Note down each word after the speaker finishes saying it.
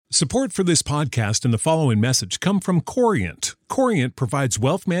Support for this podcast and the following message come from Corient. Corient provides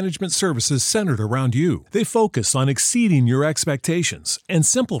wealth management services centered around you. They focus on exceeding your expectations and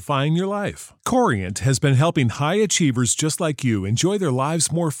simplifying your life. Corient has been helping high achievers just like you enjoy their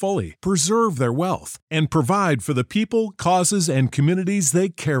lives more fully, preserve their wealth, and provide for the people, causes, and communities they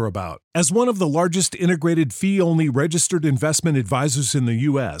care about. As one of the largest integrated fee-only registered investment advisors in the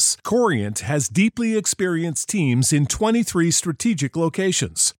U.S., Corient has deeply experienced teams in 23 strategic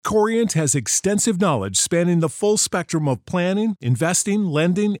locations. Corient has extensive knowledge spanning the full spectrum of planning, investing,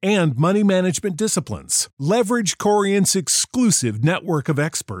 lending, and money management disciplines. Leverage Corient's exclusive network of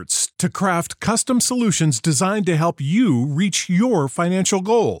experts to craft custom solutions designed to help you reach your financial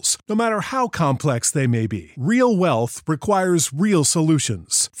goals, no matter how complex they may be. Real wealth requires real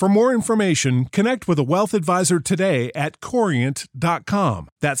solutions. For more information, connect with a wealth advisor today at Corient.com.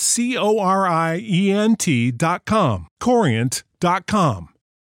 That's Corient.com. Corient.com.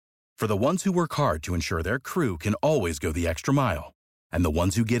 For the ones who work hard to ensure their crew can always go the extra mile, and the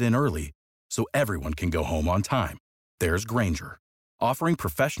ones who get in early so everyone can go home on time, there's Grainger, offering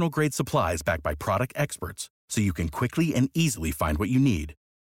professional-grade supplies backed by product experts so you can quickly and easily find what you need.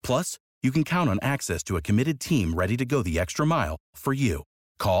 Plus, you can count on access to a committed team ready to go the extra mile for you.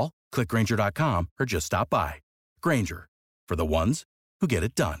 Call, click Grainger.com, or just stop by. Grainger, for the ones who get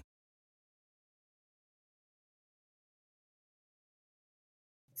it done.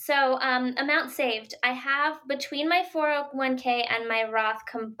 So, amount saved. I have between my 401k and my Roth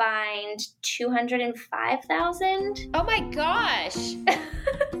combined $205,000. Oh my gosh.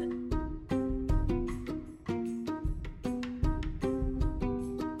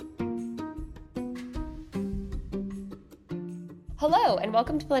 Hello, and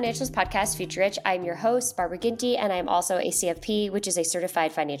welcome to Financials Podcast Future Rich. I'm your host, Barbara Ginty, and I'm also a CFP, which is a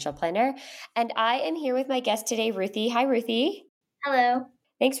certified financial planner. And I am here with my guest today, Ruthie. Hi, Ruthie. Hello.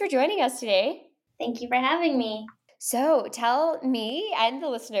 Thanks for joining us today. Thank you for having me. So tell me and the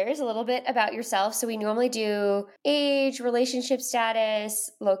listeners a little bit about yourself. So we normally do age, relationship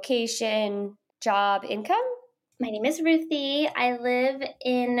status, location, job, income. My name is Ruthie. I live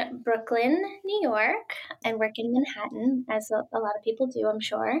in Brooklyn, New York, and work in Manhattan, as a lot of people do, I'm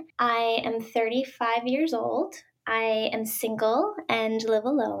sure. I am 35 years old. I am single and live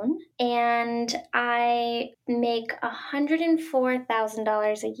alone, and I make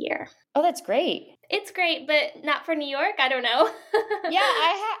 $104,000 a year. Oh, that's great. It's great, but not for New York. I don't know. Yeah,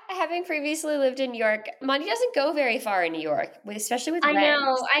 having previously lived in New York, money doesn't go very far in New York, especially with rent. I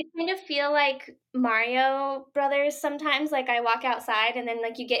know. I kind of feel like Mario Brothers sometimes. Like I walk outside and then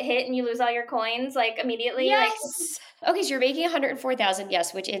like you get hit and you lose all your coins like immediately. Yes. Okay, so you're making $104,000,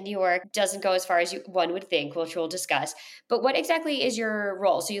 yes, which in New York doesn't go as far as one would think, which we'll discuss. But what exactly is your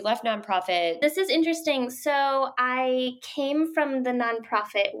role? So you left nonprofit. This is interesting. So I came from the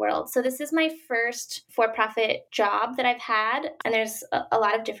nonprofit world. So this is my first for-profit job that I've had. And there's a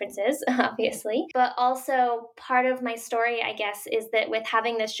lot of differences, obviously. But also part of my story, I guess, is that with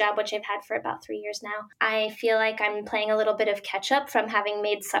having this job, which I've had for about 3 years now, I feel like I'm playing a little bit of catch up from having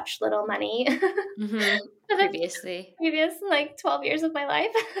made such little money. Previous like 12 years of my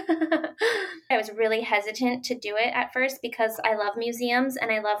life. I was really hesitant to do it at first because I love museums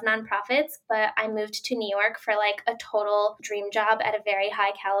and I love nonprofits, but I moved to New York for like a total dream job at a very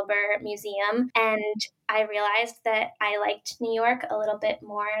high caliber museum. And I realized that I liked New York a little bit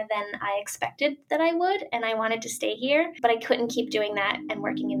more than I expected that I would, and I wanted to stay here, but I couldn't keep doing that and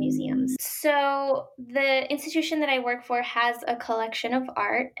working in museums. So the institution that I work for has a collection of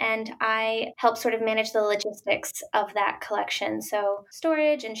art, and I help sort of manage the logistics of that collection. So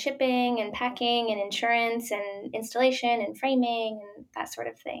storage and shipping and packing and insurance and installation and framing and that sort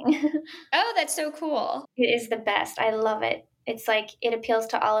of thing. Oh, that's so cool. It is the best. I love it. It's like it appeals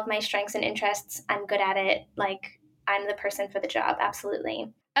to all of my strengths and interests. I'm good at it. Like I'm the person for the job.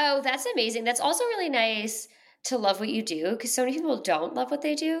 Absolutely. Oh, that's amazing. That's also really nice to love what you do because so many people don't love what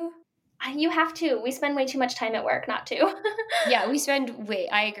they do. You have to. We spend way too much time at work not to. Yeah, we spend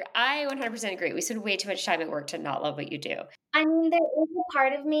I agree. I 100% agree. We spend way too much time at work to not love what you do. I mean, there is a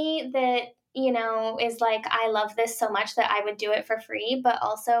part of me that, you know, is like, I love this so much that I would do it for free, but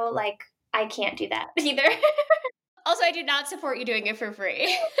also like, I can't do that either. Also, I do not support you doing it for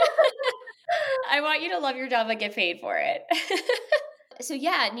free. I want you to love your job and get paid for it. So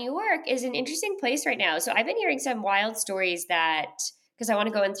yeah, New York is an interesting place right now. So I've been hearing some wild stories that, because I want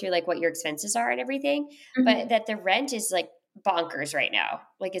to go in through like what your expenses are and everything, but that the rent is like bonkers right now.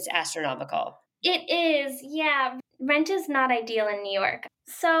 Like it's astronomical. It is. Yeah. Rent is not ideal in New York.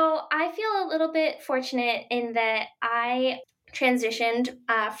 So I feel a little bit fortunate in that I transitioned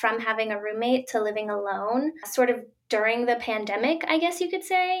from having a roommate to living alone sort of during the pandemic, I guess you could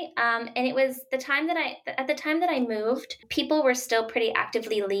say. And it was the time that at the time that I moved, people were still pretty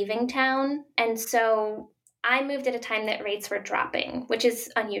actively leaving town. And so I moved at a time that rates were dropping, which is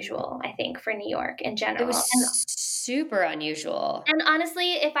unusual, I think, for New York in It was general. super unusual. And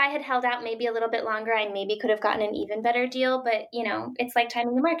honestly, if I had held out maybe a little bit longer, I maybe could have gotten an even better deal. But, it's like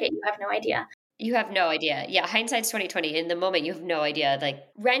timing the market. You have no idea. You have no idea. Yeah, hindsight's 2020. In the moment, you have no idea. Like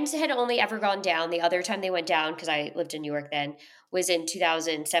rent had only ever gone down. The other time they went down, because I lived in New York then, was in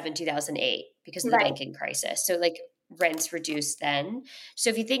 2007, 2008 because of the Right. banking crisis. So like rents reduced then.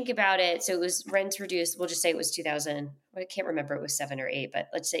 So if you think about it, so it was rents reduced. We'll just say it was 2000. I can't remember it was 7 or 8, but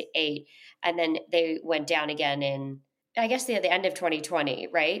let's say 8, and then they went down again in, I guess, the end of 2020,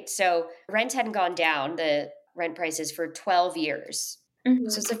 right? So rents hadn't gone down. The rent prices for 12 years. So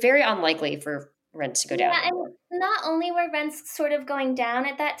Mhm. it's very unlikely for rents to go down Yeah, anymore. and not only were rents sort of going down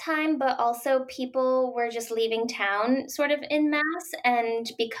at that time, but also people were just leaving town sort of en masse.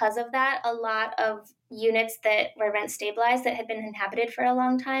 And because of that, a lot of units that were rent stabilized that had been inhabited for a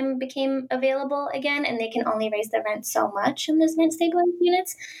long time became available again, and they can only raise the rent so much in those rent stabilized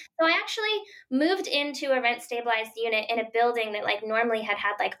units. So I actually moved into a rent stabilized unit in a building that like normally had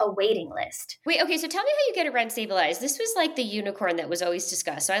like a waiting list. Wait, okay, so tell me how you get a rent stabilized. This was like the unicorn that was always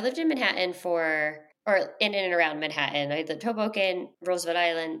discussed. So I lived in Manhattan or in and around Manhattan. I lived Hoboken, Roosevelt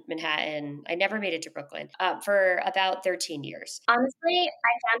Island, Manhattan. I never made it to Brooklyn for about 13 years. Honestly,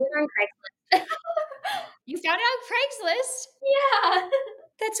 I found it on Craigslist. You found it on Craigslist? Yeah.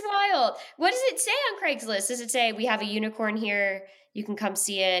 That's wild. What does it say on Craigslist? Does it say we have a unicorn here, you can come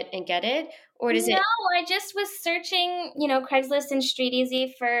see it and get it? Or does No, it I just was searching, Craigslist and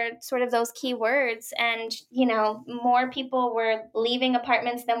StreetEasy for sort of those keywords. And, more people were leaving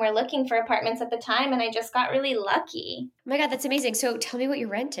apartments than were looking for apartments at the time. And I just got really lucky. Oh my God, that's amazing. So tell me what your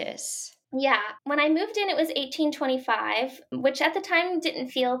rent is. Yeah, when I moved in, it was 1825, which at the time didn't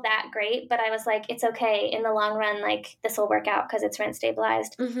feel that great, but I was like, it's okay. In the long run, like this will work out because it's rent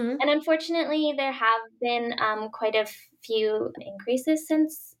stabilized. Mm-hmm. And unfortunately, there have been quite a few increases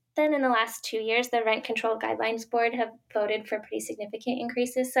since then. In the last 2 years, the Rent Control Guidelines Board have voted for pretty significant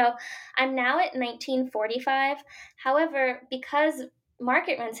increases. So I'm now at 1945. However, because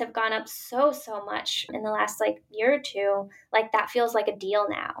market rents have gone up so much in the last like year or two, like that feels like a deal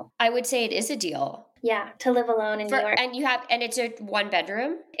now. I would say it is a deal. Yeah, to live alone in New York. And it's a 1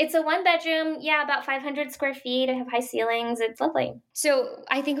 bedroom. It's a 1 bedroom, yeah, about 500 square feet. I have high ceilings. It's lovely. So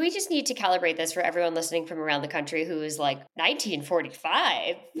I think we just need to calibrate this for everyone listening from around the country who is like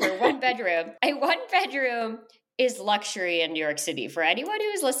 1945 for 1 bedroom. A 1 bedroom is luxury in New York City. For anyone who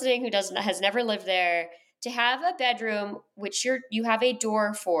is listening who has never lived there, to have a bedroom which you have a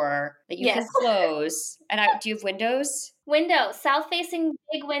door for that you can Yes. close. And do you have windows? Windows, south facing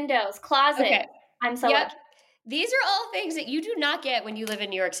big windows, closet. Okay. I'm so Yep. lucky. These are all things that you do not get when you live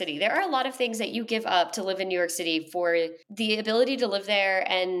in New York City. There are a lot of things that you give up to live in New York City for the ability to live there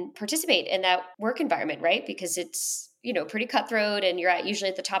and participate in that work environment, right? Because it's, pretty cutthroat and you're usually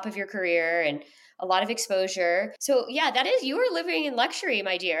at the top of your career and a lot of exposure. So yeah, you are living in luxury,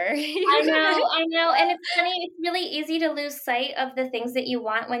 my dear. I know. And it's funny, it's really easy to lose sight of the things that you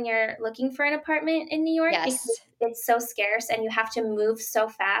want when you're looking for an apartment in New York because Yes. it's so scarce and you have to move so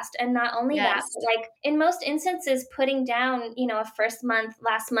fast. And not only that, Yes. but like in most instances, putting down, a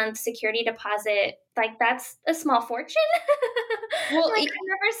last month security deposit, like that's a small fortune. Well, Like I've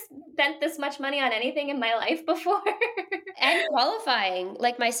never spent this much money on anything in my life before. and qualifying.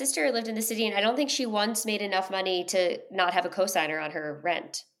 Like my sister lived in the city and I don't think she once made enough money to not have a cosigner on her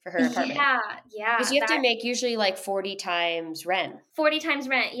rent for her apartment. Yeah. Because you have to make usually like 40 times rent. 40 times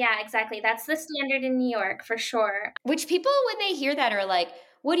rent. Yeah, exactly. That's the standard in New York for sure. Which people, when they hear that, are like,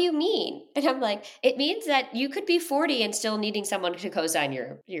 what do you mean? And I'm like, it means that you could be 40 and still needing someone to co-sign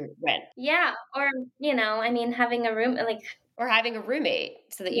your rent. Yeah. Or, having a room, like, Or having a roommate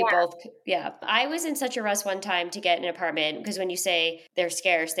so that you yeah. both, yeah. I was in such a rush one time to get an apartment because when you say they're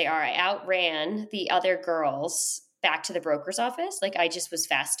scarce, they are. I outran the other girls back to the broker's office. Like I just was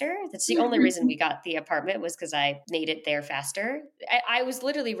faster. That's the only reason we got the apartment was because I made it there faster. I was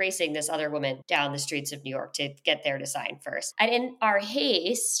literally racing this other woman down the streets of New York to get there to sign first. And in our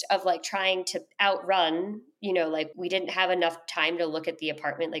haste of like trying to outrun, like we didn't have enough time to look at the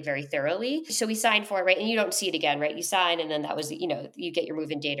apartment like very thoroughly. So we signed for it, right? And you don't see it again, right? You sign and then that was, you get your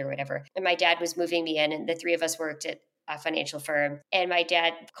move-in date or whatever. And my dad was moving me in and the three of us worked at a financial firm. And my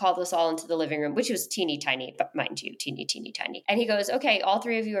dad called us all into the living room, which was teeny tiny, but mind you, teeny tiny. And he goes, okay, all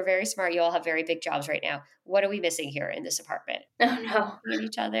three of you are very smart. You all have very big jobs right now. What are we missing here in this apartment? Oh no. Looking at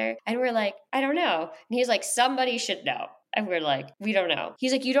each other. And we're like, I don't know. And he's like, somebody should know. And we're like, we don't know.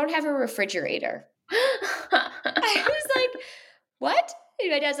 He's like, you don't have a refrigerator. I was like, what?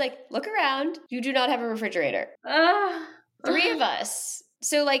 And my dad's like, look around. You do not have a refrigerator. Ugh. 3 of us.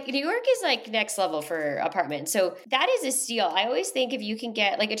 So like New York is like next level for apartments. So that is a steal. I always think if you can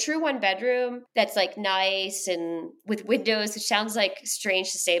get like a true 1 bedroom that's like nice and with windows, which sounds like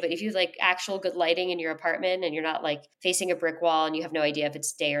strange to say, but if you have like actual good lighting in your apartment and you're not like facing a brick wall and you have no idea if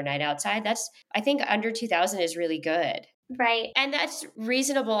it's day or night outside, that's I think under 2,000 is really good. Right. And that's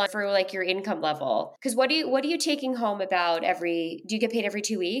reasonable for like your income level. Because what are you taking home about do you get paid every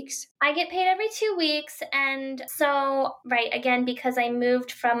 2 weeks? I get paid every 2 weeks. And so, right, again, because I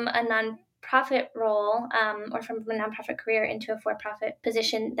moved from a nonprofit role or from a nonprofit career into a for-profit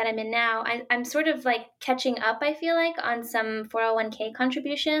position that I'm in now, I'm sort of like catching up, I feel like, on some 401k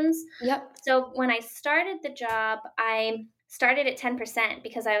contributions. Yep. So when I started the job, I started at 10%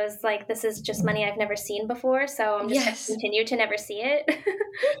 because I was like, this is just money I've never seen before. So I'm just going to continue to never see it.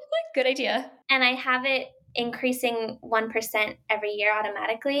 Good idea. And I have it increasing 1% every year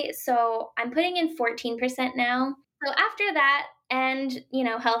automatically. So I'm putting in 14% now. So after that, and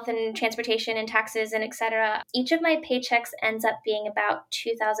health and transportation and taxes and etc., each of my paychecks ends up being about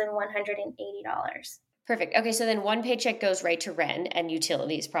 $2,180. Perfect. Okay, so then one paycheck goes right to rent and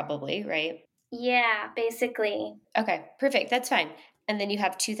utilities probably, right? Yeah, basically. Okay, perfect. That's fine. And then you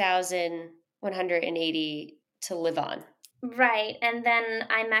have 2,180 to live on. Right. And then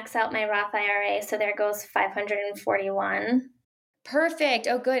I max out my Roth IRA, so there goes 541. Perfect.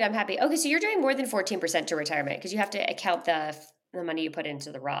 Oh, good. I'm happy. Okay, so you're doing more than 14% to retirement because you have to account the money you put into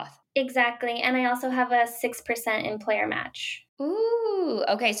the Roth. Exactly. And I also have a 6% employer match. Ooh,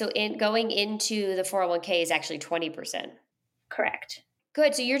 okay. So going into the 401k is actually 20%. Correct.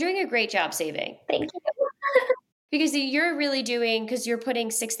 Good. So you're doing a great job saving. Thank you. Because you're really doing, because you're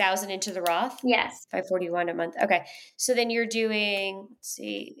putting 6,000 into the Roth? Yes. 541 a month. Okay. So then you're doing, let's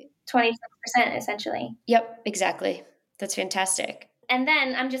see. 26% essentially. Yep, exactly. That's fantastic. And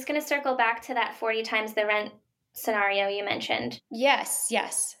then I'm just going to circle back to that 40 times the rent scenario you mentioned. Yes,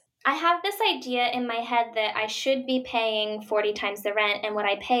 yes. I have this idea in my head that I should be paying 40 times the rent, and what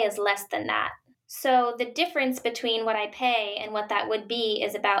I pay is less than that. So the difference between what I pay and what that would be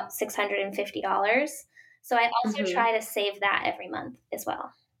is about $650. So I also try to save that every month as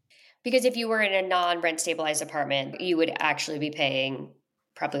well. Because if you were in a non-rent stabilized apartment, you would actually be paying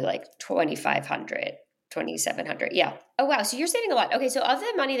probably like $2,500, $2,700. Yeah. Oh, wow. So you're saving a lot. Okay. So of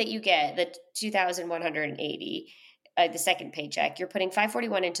the money that you get, the 2,180, the second paycheck, you're putting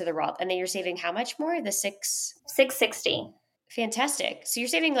 541 into the Roth, and then you're saving how much more? The 660. Fantastic. So you're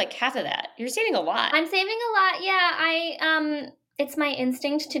saving like half of that. You're saving a lot. I'm saving a lot. Yeah, it's my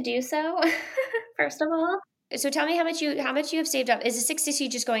instinct to do so. First of all. So tell me how much you have saved up. Is the 660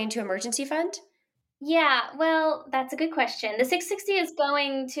 just going into emergency fund? Yeah, well, that's a good question. The 660 is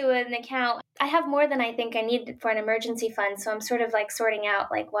going to an account. I have more than I think I need for an emergency fund, so I'm sort of like sorting out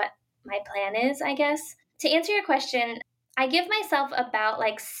like what my plan is, I guess. To answer your question, I give myself about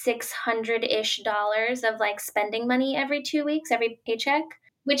like $600-ish of like spending money every 2 weeks, every paycheck,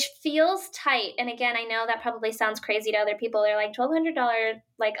 which feels tight. And again, I know that probably sounds crazy to other people. They're like $1,200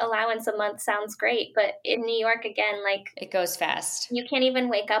 like allowance a month sounds great, but in New York, again, like it goes fast. You can't even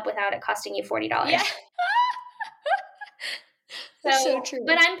wake up without it costing you $40. Yeah. So true.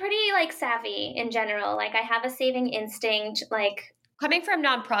 But I'm pretty like savvy in general. Like I have a saving instinct. Like coming from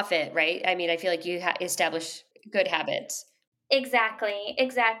nonprofit, right? I mean, I feel like you establish good habits. Exactly.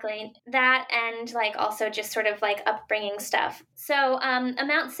 That and like also just sort of like upbringing stuff. So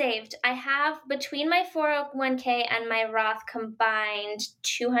amount saved. I have between my 401k and my Roth combined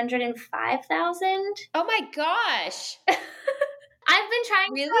 205,000. Oh my gosh. I've been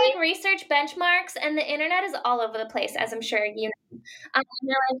trying to like research benchmarks, and the internet is all over the place, as I'm sure you know.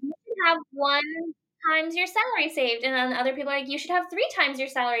 They're like, you should have 1 times your salary saved, and then other people are like, you should have 3 times your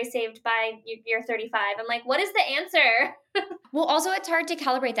salary saved by you're 35. I'm like, what is the answer? Well, also it's hard to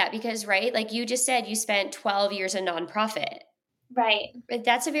calibrate that because, right, like you just said, you spent 12 years in nonprofit. Right. But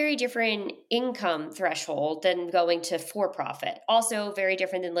that's a very different income threshold than going to for-profit. Also very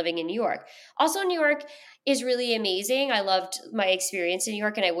different than living in New York. Also, New York is really amazing. I loved my experience in New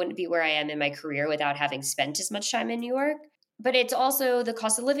York, and I wouldn't be where I am in my career without having spent as much time in New York. But it's also the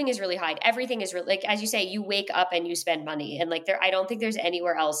cost of living is really high. Everything is really, like, as you say, you wake up and you spend money. And like I don't think there's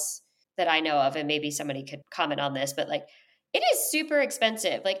anywhere else that I know of, and maybe somebody could comment on this, but like it is super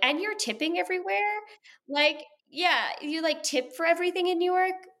expensive. Like, and you're tipping everywhere. Like, yeah, you like tip for everything in New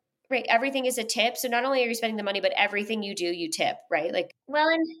York, right? Everything is a tip. So not only are you spending the money, but everything you do, you tip, right? Like, well,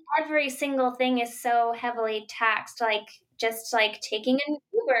 and every single thing is so heavily taxed. Like, just like taking an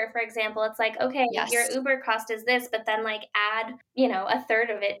Uber, for example, it's like, okay, yes, your Uber cost is this, but then like add, a third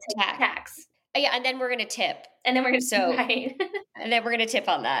of it to tax. Yeah, and then we're going to tip. And then we're going to, So, right. and then we're going to tip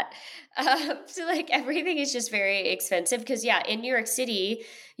on that. So like everything is just very expensive because yeah, in New York City,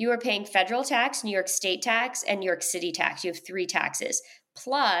 you are paying federal tax, New York state tax, and New York City tax. You have 3 taxes.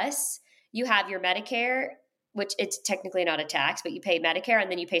 Plus you have your Medicare, which it's technically not a tax, but you pay Medicare and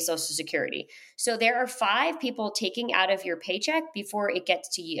then you pay Social Security. So there are 5 people taking out of your paycheck before it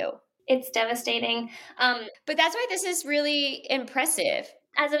gets to you. It's devastating. But that's why this is really impressive.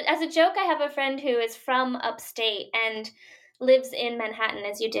 As a joke, I have a friend who is from upstate and lives in Manhattan,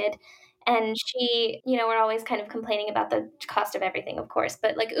 as you did. And she, we're always kind of complaining about the cost of everything, of course,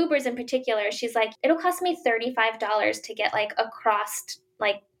 but like Ubers in particular, she's like, it'll cost me $35 to get like across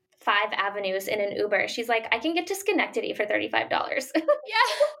like 5 avenues in an Uber. She's like, I can get to Schenectady for $35. Yeah.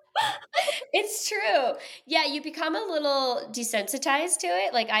 It's true. Yeah, you become a little desensitized to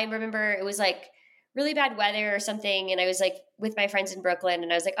it. Like I remember it was like really bad weather or something, and I was like with my friends in Brooklyn,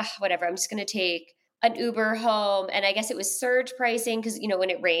 and I was like, oh, whatever, I'm just gonna take an Uber home. And I guess it was surge pricing because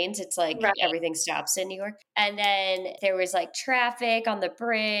when it rains, it's like Right. everything stops in New York. And then there was like traffic on the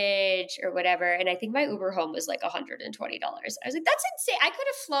bridge or whatever. And I think my Uber home was like $120. I was like, that's insane. I could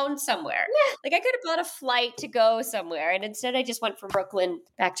have flown somewhere. Yeah. Like I could have bought a flight to go somewhere. And instead I just went from Brooklyn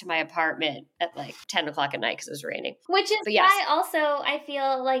back to my apartment at like 10 o'clock at night because it was raining. Which is yes. why also I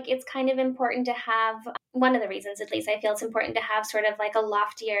feel like it's kind of important to have, one of the reasons at least, I feel it's important to have sort of like a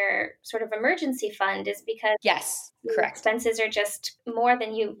loftier sort of emergency fund is because yes, your correct. expenses are just more than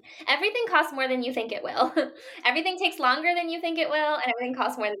everything costs more than you think it will. Everything takes longer than you think it will, and everything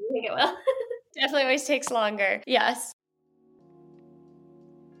costs more than you think it will. Definitely always takes longer. Yes.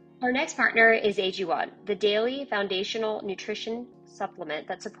 Our next partner is AG1, the daily foundational nutrition supplement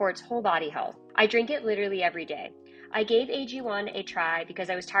that supports whole body health. I drink it literally every day. I gave AG1 a try because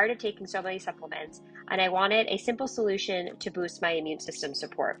I was tired of taking so many supplements and I wanted a simple solution to boost my immune system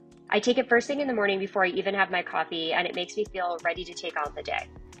support. I take it first thing in the morning before I even have my coffee, and it makes me feel ready to take on the day.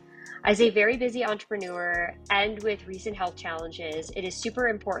 As a very busy entrepreneur and with recent health challenges, it is super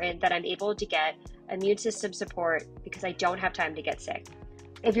important that I'm able to get immune system support because I don't have time to get sick.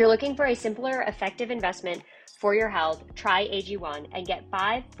 If you're looking for a simpler, effective investment for your health, try AG1 and get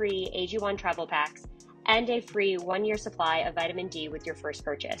 5 free AG1 travel packs and a free 1-year supply of vitamin D with your first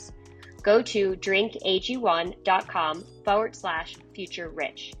purchase. Go to drinkag1.com/future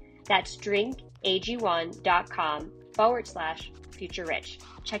rich. That's drinkag1.com/future rich.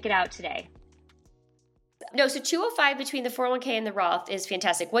 Check it out today. No, so 205 between the 401k and the Roth is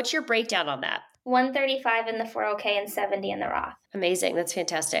fantastic. What's your breakdown on that? 135 in the 401k and 70 in the Roth. Amazing. That's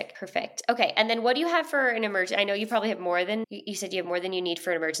fantastic. Perfect. Okay. And then what do you have for an emergency? I know you probably have more than, you said you have more than you need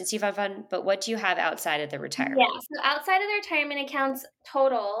for an emergency fund, but what do you have outside of the retirement? Yeah. So outside of the retirement accounts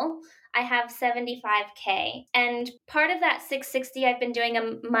total, I have 75K. And part of that 660 I've been doing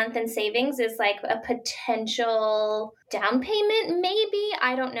a month in savings is like a potential down payment, maybe.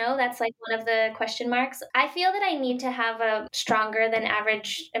 I don't know. That's like one of the question marks. I feel that I need to have a stronger than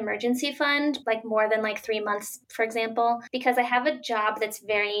average emergency fund, like more than like 3 months, for example, because I have a job that's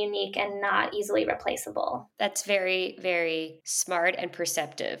very unique and not easily replaceable. That's very, very smart and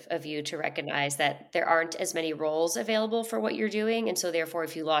perceptive of you to recognize that there aren't as many roles available for what you're doing. And so therefore,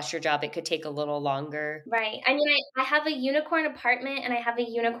 if you lost your job, it could take a little longer. Right. I mean, I have a unicorn apartment and I have a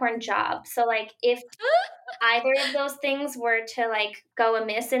unicorn job. So like if either of those things were to like go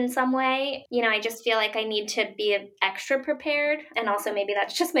amiss in some way, I just feel like I need to be extra prepared. And also maybe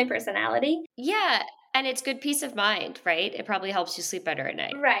that's just my personality. Yeah. And it's good peace of mind, right? It probably helps you sleep better at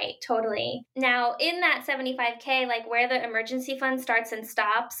night. Right, totally. Now, in that 75K, like where the emergency fund starts and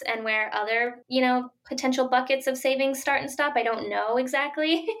stops and where other, potential buckets of savings start and stop, I don't know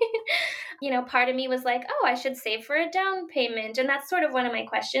exactly. Part of me was like, oh, I should save for a down payment. And that's sort of one of my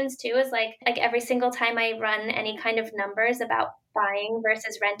questions too, is like every single time I run any kind of numbers about buying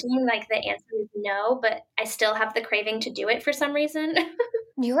versus renting, like the answer is no, but I still have the craving to do it for some reason.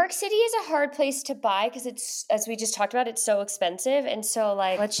 New York City is a hard place to buy because it's, as we just talked about, it's so expensive. And so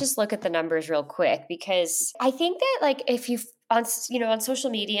let's just look at the numbers real quick, because I think that if you on social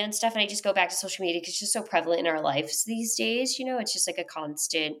media and stuff, and I just go back to social media because it's just so prevalent in our lives these days, it's just like a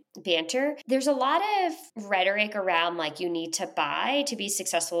constant banter. There's a lot of rhetoric around you need to buy to be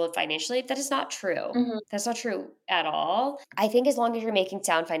successful financially. That is not true. Mm-hmm. That's not true at all. I think as long as you're making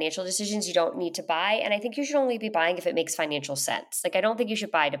sound financial decisions, you don't need to buy. And I think you should only be buying if it makes financial sense. I don't think you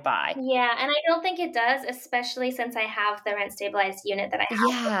should buy to buy. Yeah, and I don't think it does, especially since I have the rent stabilized unit that I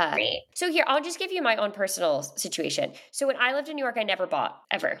have. Yeah. So here, I'll just give you my own personal situation. So when I lived in New York, I never bought,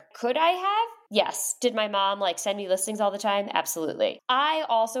 ever. Could I have? Yes. Did my mom like send me listings all the time? Absolutely. I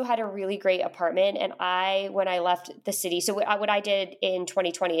also had a really great apartment, and when I left the city, so what I did in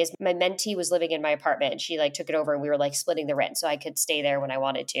 2020 is my mentee was living in my apartment, and she like took it over, and we were like splitting the rent so I could stay there when I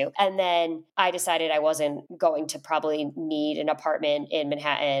wanted to. And then I decided I wasn't going to probably need an apartment in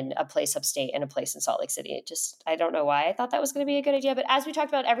Manhattan, a place upstate, and a place in Salt Lake City. I don't know why I thought that was going to be a good idea, but as we talked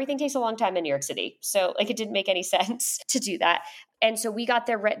about, everything takes a long time in New York City. So like it didn't make any sense to do that. And so we got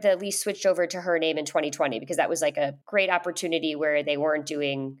the lease switched over to her name in 2020 because that was like a great opportunity where they weren't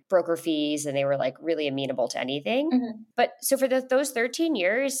doing broker fees and they were like really amenable to anything. Mm-hmm. But so for those 13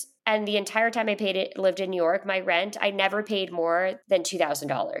 years and the entire time lived in New York, my rent, I never paid more than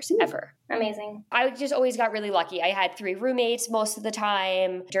 $2,000 ever. Amazing. I just always got really lucky. I had 3 roommates most of the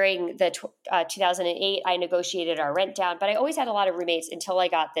time. During the 2008, I negotiated our rent down, but I always had a lot of roommates until I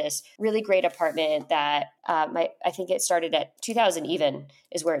got this really great apartment that I think it started at 2,000 even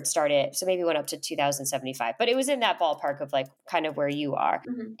is where it started. So maybe it went up to 2,075, but it was in that ballpark of like kind of where you are.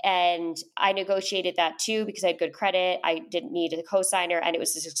 Mm-hmm. And I negotiated that too because I had good credit. I didn't need a cosigner, and it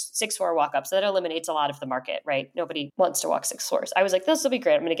was a 6-floor walk up. So that eliminates a lot of the market, right? Nobody wants to walk 6 floors. I was like, this will be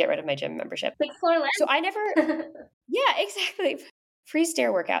great. I'm going to get rid of my gym membership. 6-floor land. So I never, yeah, exactly. Free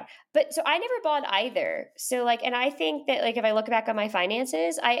stair workout. But so I never bought either. So like, and I think that like, if I look back on my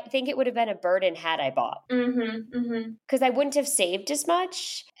finances, I think it would have been a burden had I bought. Mm-hmm. Mm-hmm. Because I wouldn't have saved as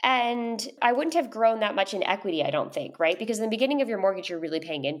much and I wouldn't have grown that much in equity, I don't think, right? Because in the beginning of your mortgage, you're really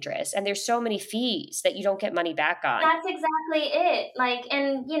paying interest and there's so many fees that you don't get money back on. That's exactly it. Like,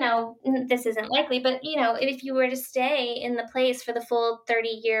 and this isn't likely, but if you were to stay in the place for the full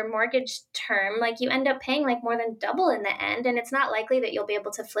 30-year mortgage term, like you end up paying like more than double in the end. And it's not likely that you'll be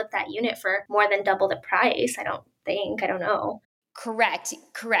able to flip that unit for more than double the price. I don't know. Correct.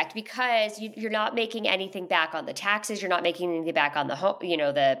 Because you're not making anything back on the taxes. You're not making anything back on the home,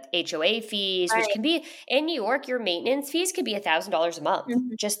 the HOA fees, Right. which can be in New York, your maintenance fees could be $1,000 a month,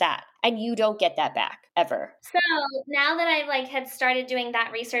 Mm-hmm. just that. And you don't get that back ever. So now that I had started doing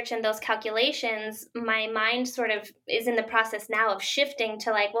that research and those calculations, my mind sort of is in the process now of shifting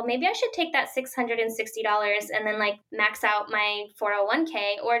to well, maybe I should take that $660 and then max out my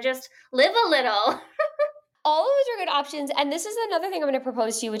 401k or just live a little. All of those are good options. And this is another thing I'm going to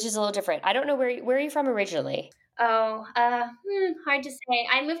propose to you, which is a little different. I don't know where are you from originally? Oh, hard to say.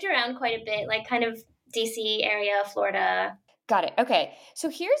 I moved around quite a bit, kind of DC area, Florida. Got it. Okay. So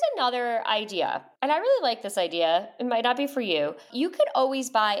here's another idea. And I really like this idea. It might not be for you. You could always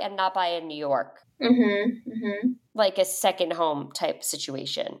buy and not buy in New York. Mm-hmm. Mm-hmm. Like a second home type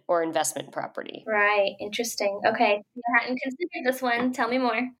situation or investment property. Right. Interesting. Okay. I hadn't considered this one. Tell me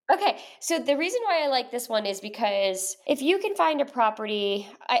more. Okay. So the reason why I like this one is because if you can find a property,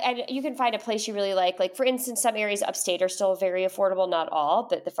 you can find a place you really like for instance, some areas upstate are still very affordable, not all,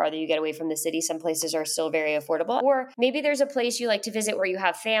 but the farther you get away from the city, some places are still very affordable. Or maybe there's a place you like to visit where you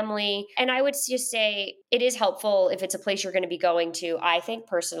have family. And I would just say it is helpful if it's a place you're going to be going to, I think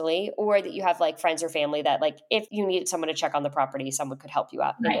personally, or that you have friends or family that if you needed someone to check on the property, someone could help you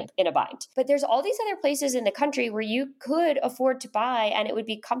out in a bind. But there's all these other places in the country where you could afford to buy and it would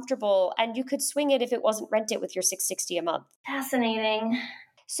be comfortable and you could swing it if it wasn't rented with your $660 a month. Fascinating.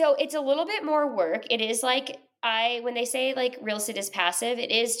 So it's a little bit more work. It is when they say real estate is passive,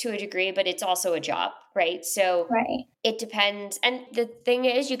 it is to a degree, but it's also a job, right? So it depends. And the thing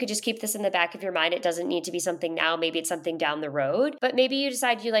is, you could just keep this in the back of your mind. It doesn't need to be something now. Maybe it's something down the road, but maybe you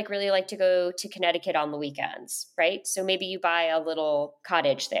decide you really like to go to Connecticut on the weekends, right? So maybe you buy a little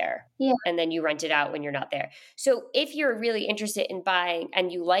cottage there and then you rent it out when you're not there. So if you're really interested in buying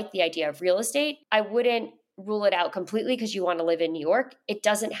and you like the idea of real estate, I wouldn't rule it out completely because you want to live in New York. It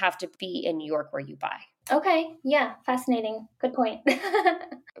doesn't have to be in New York where you buy. Okay. Yeah. Fascinating. Good point.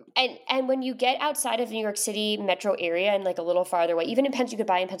 And when you get outside of New York City metro area and a little farther away, even you could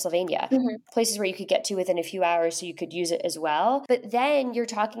buy in Pennsylvania, places where you could get to within a few hours so you could use it as well. But then you're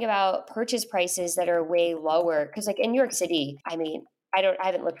talking about purchase prices that are way lower. Because in New York City, I mean, I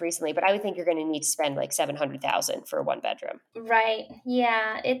haven't looked recently, but I would think you're going to need to spend $700,000 for a 1-bedroom. Right.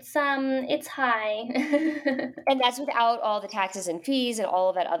 Yeah. It's high. And that's without all the taxes and fees and all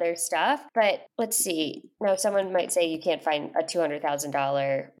of that other stuff. But let's see. Now, someone might say you can't find a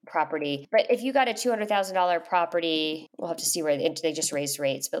 $200,000 property, but if you got a $200,000 property, we'll have to see where they just raised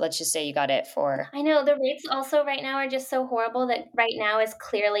rates. But let's just say you got it for. I know the rates also right now are just so horrible that right now is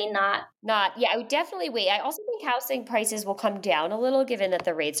clearly not. Yeah, I would definitely wait. I also think housing prices will come down a little given that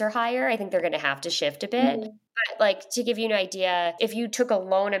the rates are higher. I think they're going to have to shift a bit. Mm-hmm. But to give you an idea, if you took a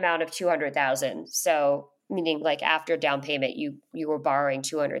loan amount of $200,000, so meaning after down payment, you were borrowing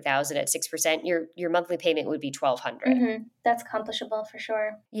 $200,000 at 6%, your monthly payment would be $1,200. That's accomplishable for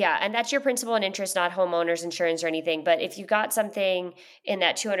sure. Yeah, and that's your principal and interest, not homeowners insurance or anything. But if you got something in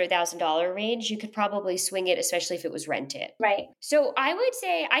that $200,000 range, you could probably swing it, especially if it was rented. Right. So I would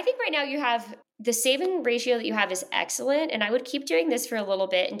say, I think right now you have the saving ratio that you have is excellent. And I would keep doing this for a little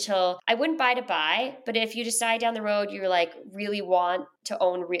bit until I wouldn't buy to buy. But if you decide down the road, you're like really want to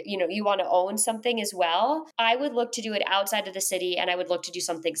own, you want to own something as well, I would look to do it outside of the city. And I would look to do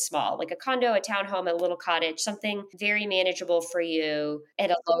something small, like a condo, a townhome, a little cottage, something very manageable for you at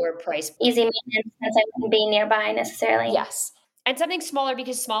a lower price point. Easy maintenance since I wouldn't be nearby necessarily. Yes. And something smaller,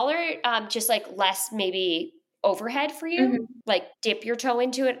 because smaller, just like less maybe overhead for you, Mhm. like dip your toe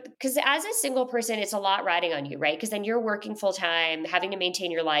into it. Because as a single person, it's a lot riding on you, right? Because then you're working full time, having to maintain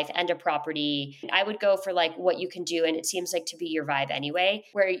your life and a property. I would go for like what you can do. And it seems like to be your vibe anyway,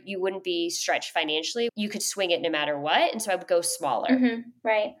 where you wouldn't be stretched financially. You could swing it no matter what. And so I would go smaller. Mhm.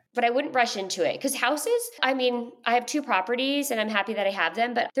 Right. But I wouldn't rush into it, because houses, I mean, I have 2 properties and I'm happy that I have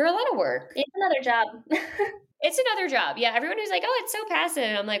them, but they're a lot of work. It's another job. It's another job. Yeah. Everyone who's like, oh, it's so passive.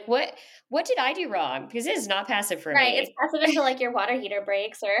 And I'm like, what did I do wrong? Because it is not passive for Right. me. It's passive until like your water heater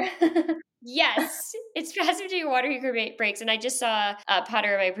breaks or Yes. It's passive to your water heater breaks. And I just saw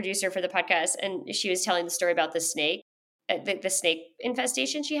Potter, my producer for the podcast, and she was telling the story about the snake, the snake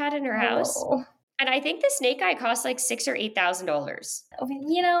infestation she had in her house. Oh. And I think the snake guy cost like $6,000 or $8,000.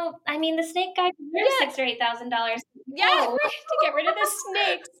 I mean, the snake guy deserves $6,000 or $8,000. Yeah, right, to get rid of the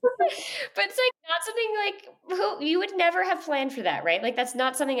snakes. But it's like not something like who you would never have planned for that, right? Like that's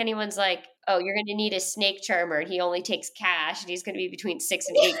not something anyone's like, oh, you're going to need a snake charmer and he only takes cash and he's going to be between 6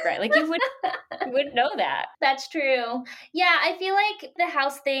 and 8 grand. Like you wouldn't know that. That's true. Yeah, I feel like the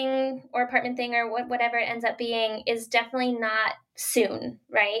house thing or apartment thing or whatever it ends up being is definitely not soon,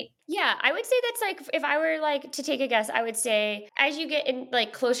 right? Yeah, I would say that's like, if I were like to take a guess, I would say as you get in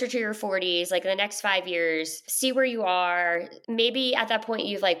like closer to your 40s, like the next 5 years, see where you are. Maybe at that point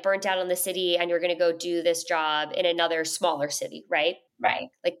you've like burnt out on the city and you're going to go do this job in another smaller city, right? Right.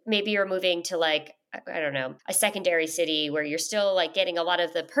 Like maybe you're moving to like, I don't know, a secondary city where you're still like getting a lot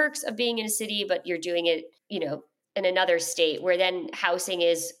of the perks of being in a city, but you're doing it, in another state where then housing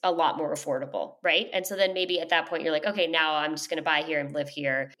is a lot more affordable, right? And so then maybe at that point you're like, okay, now I'm just going to buy here and live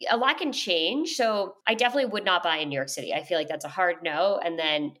here. A lot can change. So I definitely would not buy in New York City. I feel like that's a hard no. And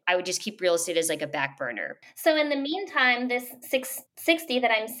then I would just keep real estate as like a back burner. So in the meantime, this $660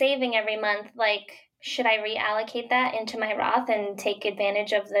 that I'm saving every month, like, should I reallocate that into my Roth and take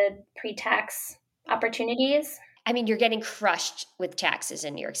advantage of the pre-tax opportunities? I mean, you're getting crushed with taxes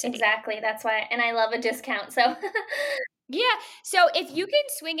in New York City. Exactly. That's why. And I love a discount. So yeah. So if you can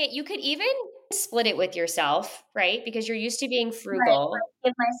swing it, you could even split it with yourself, right? Because you're used to being frugal. Right.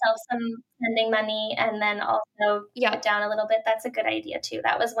 Give myself some spending money and then also keep it down a little bit. That's a good idea too.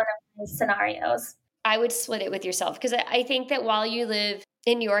 That was one of my scenarios. I would split it with yourself, because I think that while you live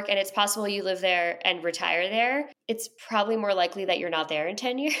in New York and it's possible you live there and retire there, it's probably more likely that you're not there in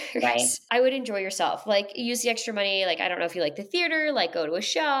 10 years. Right. I would enjoy yourself. Like use the extra money. Like, I don't know if you like the theater, like go to a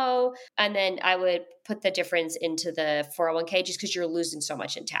show. And then I would put the difference into the 401k just because you're losing so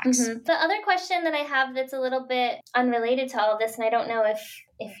much in tax. Mm-hmm. The other question that I have that's a little bit unrelated to all of this, and I don't know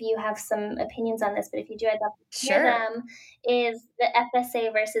if you have some opinions on this, but if you do, I'd love to hear them, is the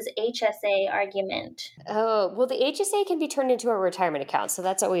FSA versus HSA argument. Oh, well, the HSA can be turned into a retirement account. So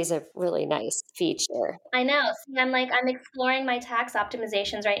that's always a really nice feature. I know. See, I'm exploring my tax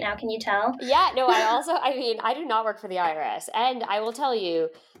optimizations right now. Can you tell? Yeah, no, I do not work for the IRS. And I will tell you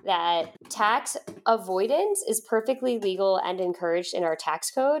that tax avoidance is perfectly legal and encouraged in our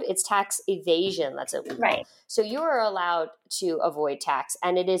tax code. It's tax evasion that's illegal. Right. So you are allowed to avoid tax,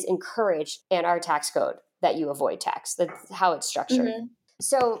 and it is encouraged in our tax code that you avoid tax. That's how it's structured. Mm-hmm.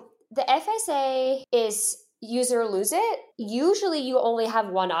 So the FSA is use it or lose it. Usually you only have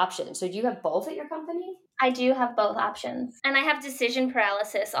one option. So do you have both at your company? I do have both options. And I have decision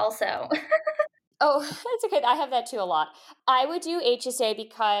paralysis also. Oh, that's okay. I have that too a lot. I would do HSA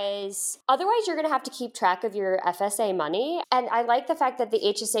because otherwise you're going to have to keep track of your FSA money. And I like the fact that the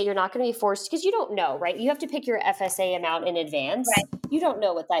HSA, you're not going to be forced, because you don't know, right? You have to pick your FSA amount in advance. Right. You don't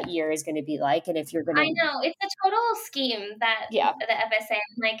know what that year is going to be like. And if you're going to... I know. It's a total scheme, the FSA.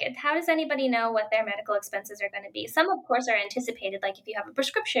 Like, how does anybody know what their medical expenses are going to be? Some, of course, are anticipated, like if you have a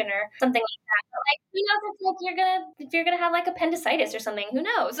prescription or something like that. But like, who knows if you're gonna have like appendicitis or something? Who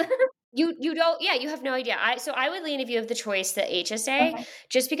knows? You don't, you have no idea. So I would lean, if you have the choice, the HSA,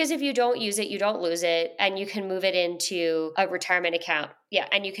 just because if you don't use it, you don't lose it, and you can move it into a retirement account. Yeah.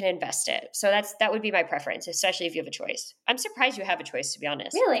 And you can invest it. So that would be my preference, especially if you have a choice. I'm surprised you have a choice, to be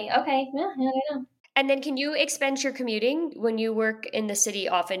honest. Really? Okay. Yeah, I don't know. And then can you expense your commuting when you work in the city?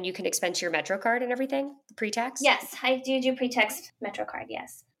 Often you can expense your Metro card and everything, pre-tax? Yes, I do pre-tax Metro card,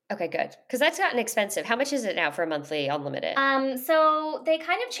 yes. Okay, good. Because that's gotten expensive. How much is it now for a monthly unlimited? So they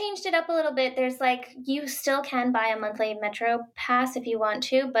kind of changed it up a little bit. There's like, you still can buy a monthly Metro pass if you want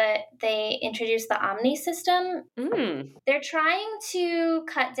to, but they introduced the Omni system. They're trying to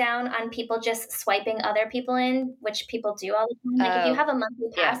cut down on people just swiping other people in, which people do all the time. Like if you have a monthly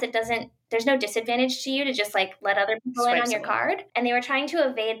pass, there's no disadvantage to you to just like let other people in on your card. And they were trying to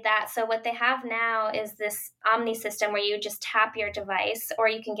evade that. So what they have now is this Omni system where you just tap your device, or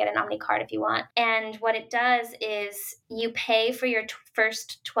you can get an Omni card if you want. And what it does is you pay for your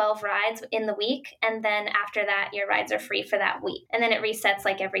first 12 rides in the week. And then after that, your rides are free for that week. And then it resets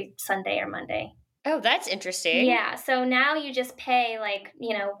like every Sunday or Monday. Oh, that's interesting. Yeah. So now you just pay like,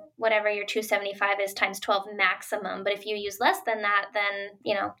 whatever your $275 is times 12 maximum. But if you use less than that, then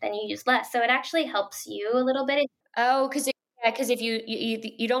you use less. So it actually helps you a little bit. Oh, because if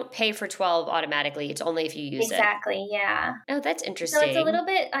you don't pay for 12 automatically, it's only if you use it. Exactly. Yeah. Oh, that's interesting. So it's a little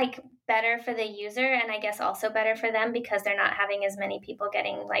bit like better for the user, and I guess also better for them because they're not having as many people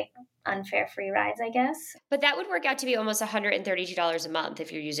getting like unfair free rides, I guess. But that would work out to be almost $132 a month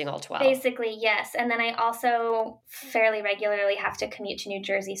if you're using all 12. Basically, yes. And then I also fairly regularly have to commute to New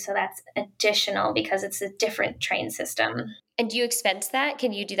Jersey, so that's additional because it's a different train system. And do you expense that?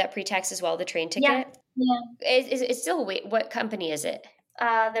 Can you do that pre-tax as well, the train ticket? Yeah. It's still, what company is it?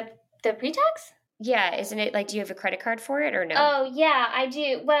 The pre-tax? Yeah, isn't it like, do you have a credit card for it or no? Oh, yeah, I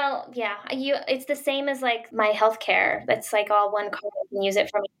do. Well, yeah, it's the same as like my healthcare. That's like all one card. I can use it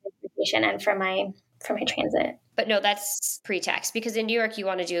for my transportation and for my transit. But no, that's pre-tax, because in New York, you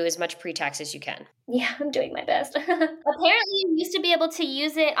want to do as much pre-tax as you can. Yeah, I'm doing my best. Apparently, you used to be able to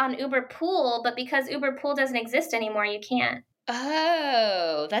use it on Uber Pool, but because Uber Pool doesn't exist anymore, you can't.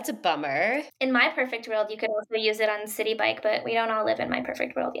 Oh, that's a bummer. In my perfect world, you could also use it on City Bike, but we don't all live in my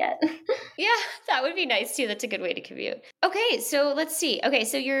perfect world yet. Yeah, that would be nice too. That's a good way to commute. Okay, so let's see. Okay,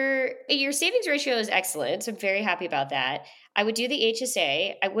 so your savings ratio is excellent. So I'm very happy about that. I would do the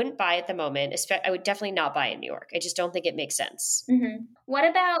HSA. I wouldn't buy at the moment. I would definitely not buy in New York. I just don't think it makes sense. Mm-hmm. What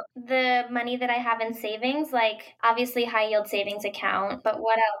about the money that I have in savings? Like, obviously, high yield savings account, but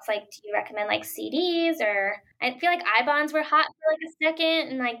what else? Like, do you recommend like CDs, or I feel like I-bonds were hot for like a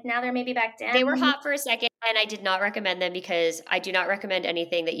second, and like now they're maybe back down. They were hot for a second, and I did not recommend them because I do not recommend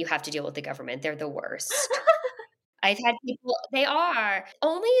anything that you have to deal with the government. They're the worst. I've had people, they are.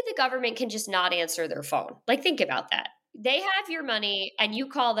 Only the government can just not answer their phone. Like, think about that. They have your money and you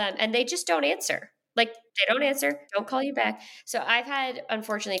call them and they just don't answer. Like, they don't answer, don't call you back. So I've had,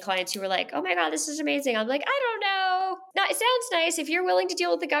 unfortunately, clients who were like, oh my God, this is amazing. I'm like, I don't know. No, it sounds nice. If you're willing to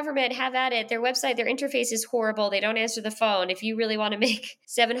deal with the government, have at it. Their website, their interface is horrible. They don't answer the phone. If you really want to make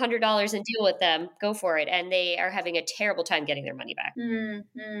 $700 and deal with them, go for it. And they are having a terrible time getting their money back.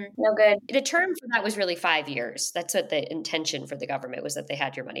 No good. The term for that was really 5 years. That's what the intention for the government was, that they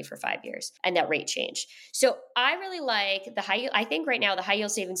had your money for 5 years, and that rate changed. So I really like the high yield. I think right now the high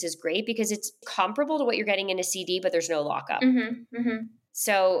yield savings is great because it's comparable to what you're getting in a CD, but there's no lockup.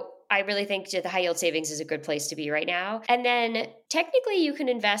 So I really think the high yield savings is a good place to be right now. And then technically you can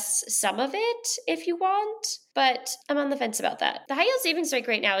invest some of it if you want, but I'm on the fence about that. The high yield savings rate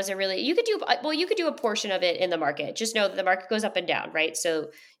right now is you could do a portion of it in the market. Just know that the market goes up and down, right? So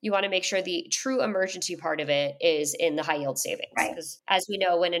you want to make sure the true emergency part of it is in the high yield savings. Right. Because as we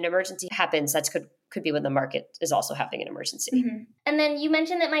know, when an emergency happens, that's could be when the market is also having an emergency. And then you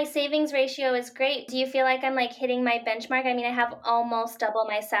mentioned that my savings ratio is great. Do you feel like I'm like hitting my benchmark? I mean, I have almost double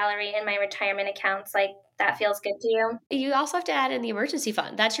my salary in my retirement accounts. Like, that feels good to you? You also have to add in the emergency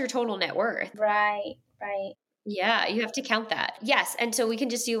fund. That's your total net worth. Right. Yeah, you have to count that. Yes. And so we can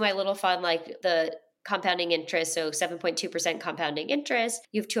just do my little fund, like the compounding interest. So 7.2% compounding interest.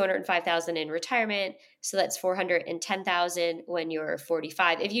 You have 205,000 in retirement. So that's 410,000 when you're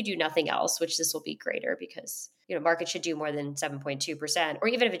 45. If you do nothing else, which this will be greater because, market should do more than 7.2%, or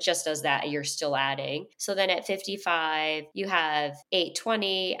even if it just does that, you're still adding. So then at 55, you have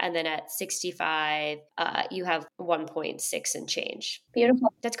 820. And then at 65, you have 1.6 and change.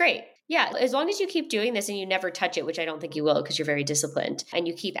 Beautiful. That's great. Yeah. As long as you keep doing this and you never touch it, which I don't think you will because you're very disciplined, and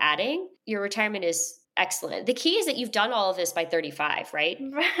you keep adding, your retirement is excellent. The key is that you've done all of this by 35, right?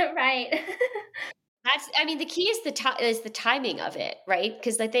 Right. The key is the timing of it, right?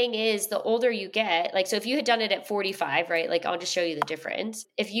 Because the thing is, the older you get, like, so if you had done it at 45, right? Like, I'll just show you the difference.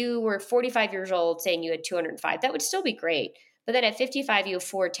 If you were 45 years old saying you had 205, that would still be great. But then at 55, you have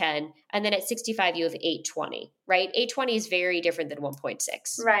 410. And then at 65, you have 820, right? 820 is very different than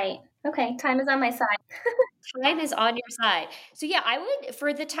 1.6. Right. Okay. Time is on my side. Time is on your side. So yeah, I would,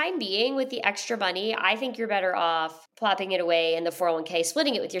 for the time being with the extra money, I think you're better off plopping it away in the 401k,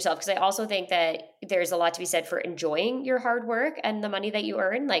 splitting it with yourself. Because I also think that there's a lot to be said for enjoying your hard work and the money that you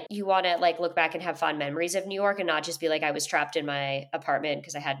earn. Like you want to like look back and have fond memories of New York and not just be like, I was trapped in my apartment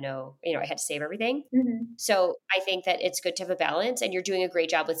because I had no, I had to save everything. Mm-hmm. So I think that it's good to have a balance, and you're doing a great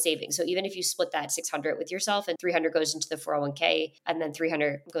job with saving. So even if you split that 600 with yourself and 300 goes into the 401k and then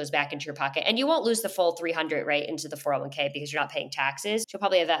 300 goes back into your pocket, and you won't lose the full 300 right into the 401k because you're not paying taxes. You'll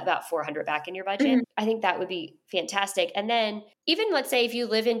probably have that about 400 back in your budget. Mm-hmm. I think that would be fantastic. And then even let's say if you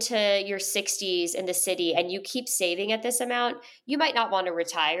live into your 60s in the city and you keep saving at this amount, you might not want to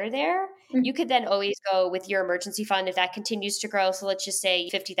retire there. Mm-hmm. You could then always go with your emergency fund if that continues to grow. So let's just say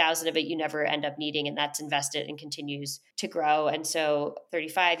 50,000 of it you never end up needing, and that's invested and continues to grow. And so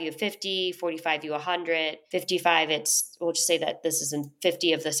 35, you have 50, 45, you 100, 55, we'll just say that this is in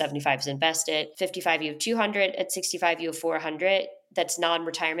 50 of the 75 is invested. 55, you have 200. At 65, you have 400. That's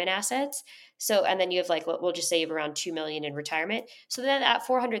non-retirement assets. So, and then you have like, we'll just say you have around 2 million in retirement. So then that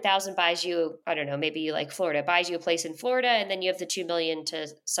 400,000 buys you, I don't know, maybe you like Florida, buys you a place in Florida, and then you have the 2 million to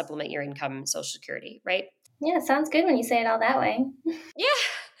supplement your income and Social Security, right? Yeah, it sounds good when you say it all that way.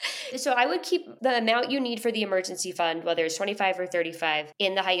 Yeah. So I would keep the amount you need for the emergency fund, whether it's 25 or 35,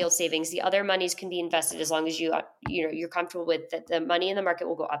 in the high yield savings. The other monies can be invested as long as you're comfortable with that the money in the market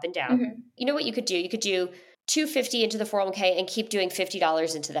will go up and down. Mm-hmm. You know what you could do? You could do $250 into the 401k and keep doing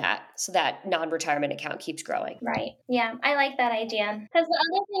 $50 into that, so that non-retirement account keeps growing. Right. Yeah, I like that idea. Because the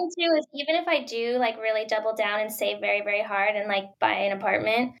other thing too is even if I do like really double down and save very, very hard and like buy an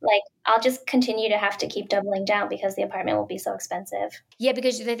apartment, like I'll just continue to have to keep doubling down because the apartment will be so expensive. Yeah,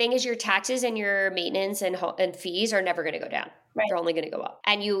 because the thing is your taxes and your maintenance and fees are never going to go down. Right. They're only going to go up.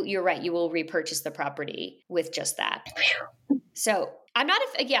 And you're right. You will repurchase the property with just that. So I'm not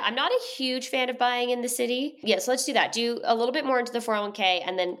a huge fan of buying in the city. Yes, let's do that. Do a little bit more into the 401k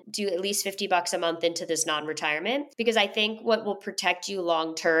and then do at least $50 a month into this non-retirement, because I think what will protect you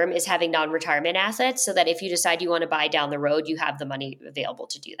long-term is having non-retirement assets, so that if you decide you want to buy down the road, you have the money available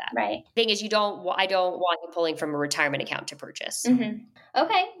to do that. Right. Thing is, I don't want you pulling from a retirement account to purchase. Mm-hmm.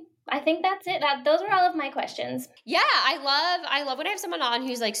 Okay. I think that's it. Those are all of my questions. Yeah, I love when I have someone on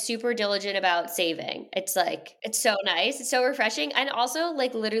who's like super diligent about saving. It's like, it's so nice. It's so refreshing. And also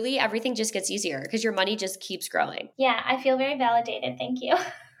like literally everything just gets easier because your money just keeps growing. Yeah, I feel very validated. Thank you.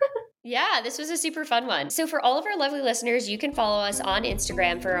 Yeah, this was a super fun one. So for all of our lovely listeners, you can follow us on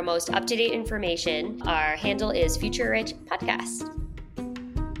Instagram for our most up-to-date information. Our handle is Future Rich Podcast.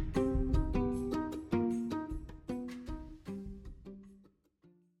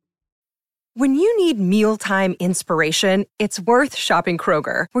 When you need mealtime inspiration, it's worth shopping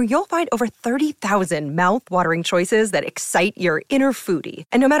Kroger, where you'll find over 30,000 mouth-watering choices that excite your inner foodie.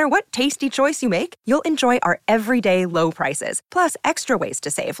 And no matter what tasty choice you make, you'll enjoy our everyday low prices, plus extra ways to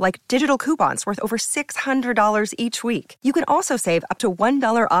save, like digital coupons worth over $600 each week. You can also save up to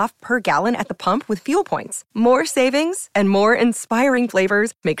 $1 off per gallon at the pump with fuel points. More savings and more inspiring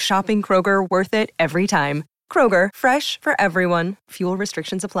flavors make shopping Kroger worth it every time. Kroger, fresh for everyone. Fuel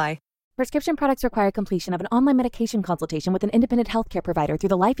restrictions apply. Prescription products require completion of an online medication consultation with an independent healthcare provider through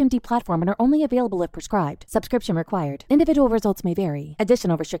the LifeMD platform and are only available if prescribed. Subscription required. Individual results may vary.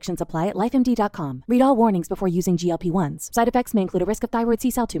 Additional restrictions apply at lifemd.com. Read all warnings before using GLP-1s. Side effects may include a risk of thyroid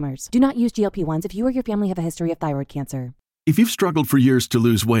C-cell tumors. Do not use GLP-1s if you or your family have a history of thyroid cancer. If you've struggled for years to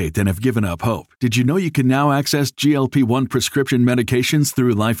lose weight and have given up hope, did you know you can now access GLP-1 prescription medications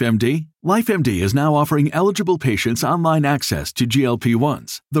through LifeMD? LifeMD is now offering eligible patients online access to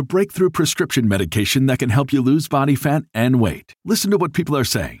GLP-1s, the breakthrough prescription medication that can help you lose body fat and weight. Listen to what people are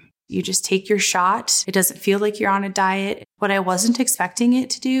saying. You just take your shot. It doesn't feel like you're on a diet. What I wasn't expecting it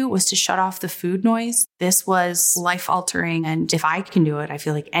to do was to shut off the food noise. This was life-altering, and if I can do it, I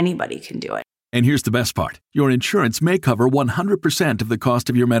feel like anybody can do it. And here's the best part. Your insurance may cover 100% of the cost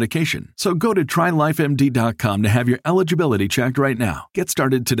of your medication. So go to TryLifeMD.com to have your eligibility checked right now. Get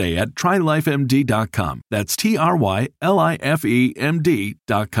started today at TryLifeMD.com. That's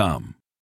TryLifeMD.com.